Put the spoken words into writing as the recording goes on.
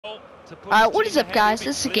Alright, what is up guys,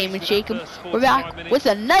 this is Game with Jacob. We're back with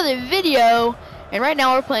another video, and right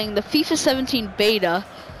now we're playing the FIFA 17 beta,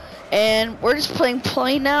 and we're just playing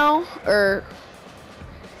play now,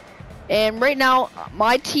 and right now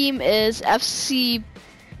my team is FC,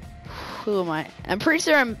 who am I? I'm pretty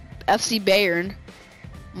sure I'm FC Bayern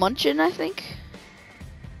Munchen, I think.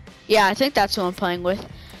 Yeah, I think that's who I'm playing with,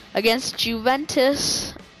 against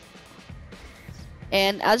Juventus,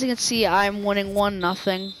 and as you can see, I'm winning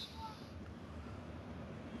 1-0.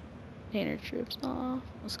 Painter troops off.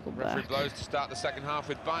 Let's go back. Referee blows to start the second half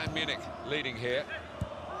with Bayern Munich leading here.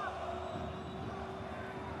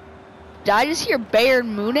 Did I just hear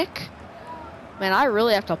Bayern Munich? Man, I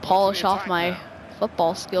really have to polish off my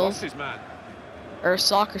football skills. His man. Or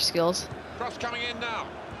soccer skills. Cross coming in now.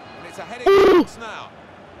 And it's a heading cross now.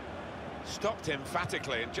 Stopped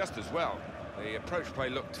emphatically and just as well. The approach play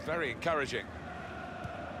looked very encouraging.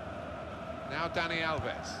 Now Dani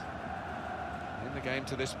Alves. In the game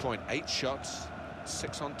to this point, 8 shots,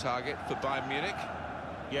 6 on target for Bayern Munich.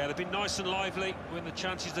 Yeah, they've been nice and lively when the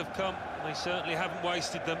chances have come. They certainly haven't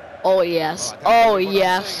wasted them. Oh yes, oh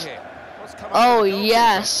yes, oh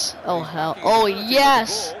yes, oh hell, oh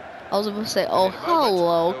yes. I was about to say, oh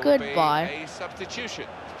hello, goodbye. A substitution.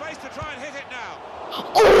 Space to try and hit it now.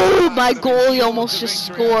 Oh, my goalie almost just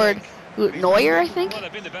scored. Neuer, I think. Well,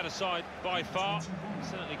 they've been the better side by far.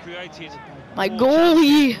 Certainly created. My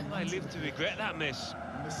goalie. They live to regret that miss.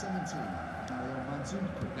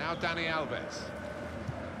 Now Dani Alves.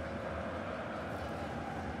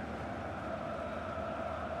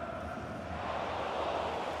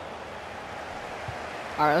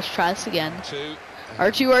 Alright, let's try this again.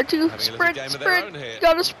 R2, R2, sprint,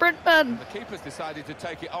 gotta sprint, man. The keeper's decided to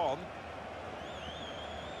take it on.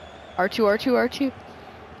 R2.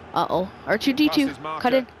 Uh-oh. R2-D2.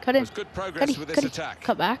 Cut in. Good progress with this attack.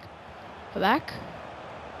 Cut back.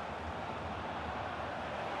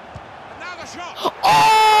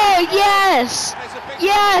 Oh, yes!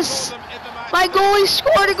 Yes! My goalie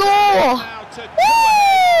scored a goal!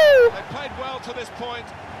 Woo! They played well to this point,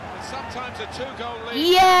 but sometimes a 2-goal lead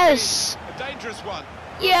yes! a dangerous one.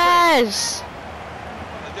 Yes! Well,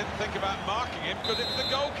 they didn't think about marking him because it was the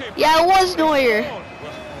goalkeeper. Yeah, it was Neuer.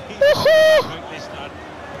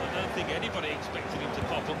 I don't think anybody expected him to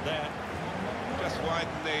pop up there. Just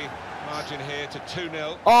widen the margin here to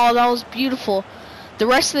 2-0. Oh, that was beautiful. The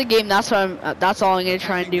rest of the game, that's all I'm gonna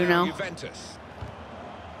try and do now. Juventus.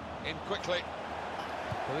 In quickly.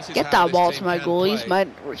 Well, get that ball to my goal. He's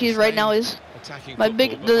right now is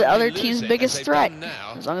the other team's biggest threat.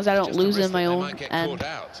 As long as I don't lose in my own end,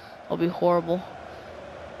 it'll be horrible.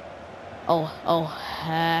 Oh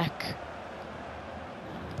heck.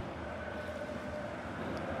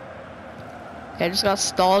 Okay, I just got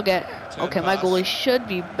stall. Okay, my goalie should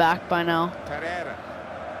be back by now.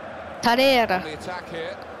 Tarera.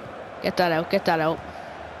 Get that out.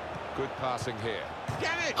 Good passing here.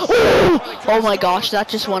 Oh my gosh, that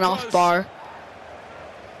just went off bar.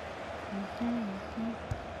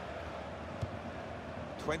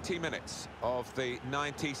 20 minutes of the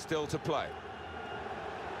 90 still to play.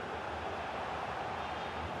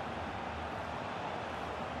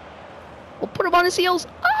 We'll put him on his heels.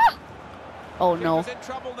 Ah! Oh no.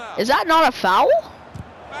 Is that not a foul?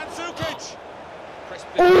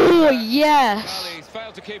 Oh yes. Well, he's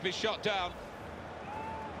failed to keep his shot down.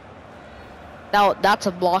 Now that's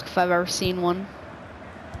a block if I've ever seen one.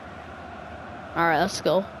 All right, let's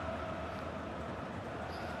go.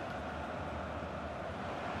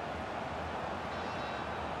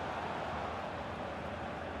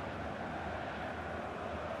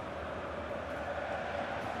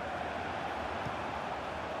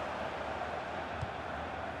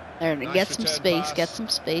 There, nice, get some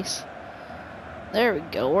space, There we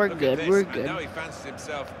go, we're good.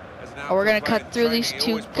 Oh, we're gonna cut through these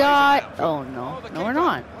two guys. Oh no, no we're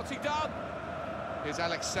not. What's he done? Here's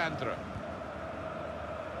Alexandra.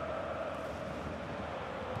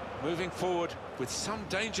 Moving forward with some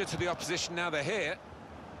danger to the opposition now they're here. It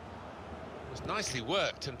was nicely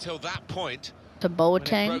worked until that point. To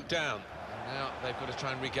Boateng. Broke down. And now they've got to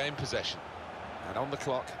try and regain possession. And on the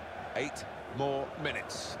clock, 8 more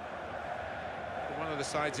minutes. One of the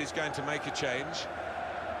sides is going to make a change.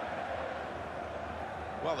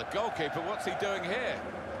 Well, the goalkeeper, what's he doing here?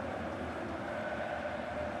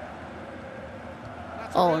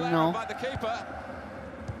 That's oh no! By the keeper.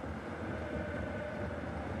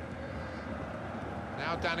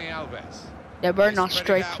 Now Dani Alves. Yeah, better not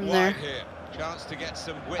straight from there. Here. Chance to get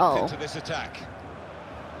some width into this attack. He's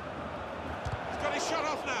got his shot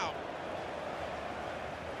off now.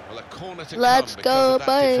 Well, a corner to Let's come go, because of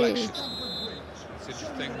that boys. deflection. It's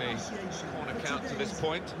interesting, the corner count to this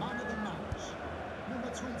point.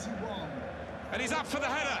 And he's up for the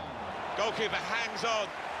header. Goalkeeper hangs on.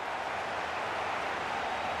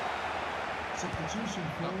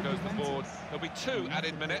 Up goes the board. There'll be 2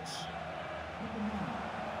 added minutes.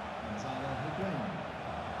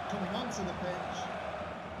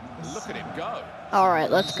 Look at him go. All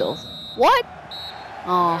right, let's go. What?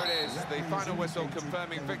 Oh. There it is, the final whistle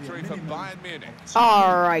confirming victory for Bayern Munich.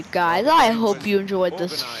 All right, guys. I hope you enjoyed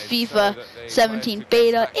this FIFA 17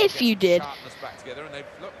 beta. If you did,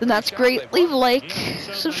 then that's great. Leave a like,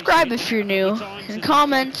 subscribe if you're new, and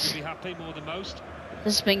comment.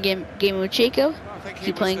 This has been Gaming with Chico.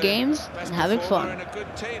 Keep playing games and having fun.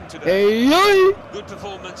 Good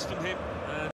performance from him.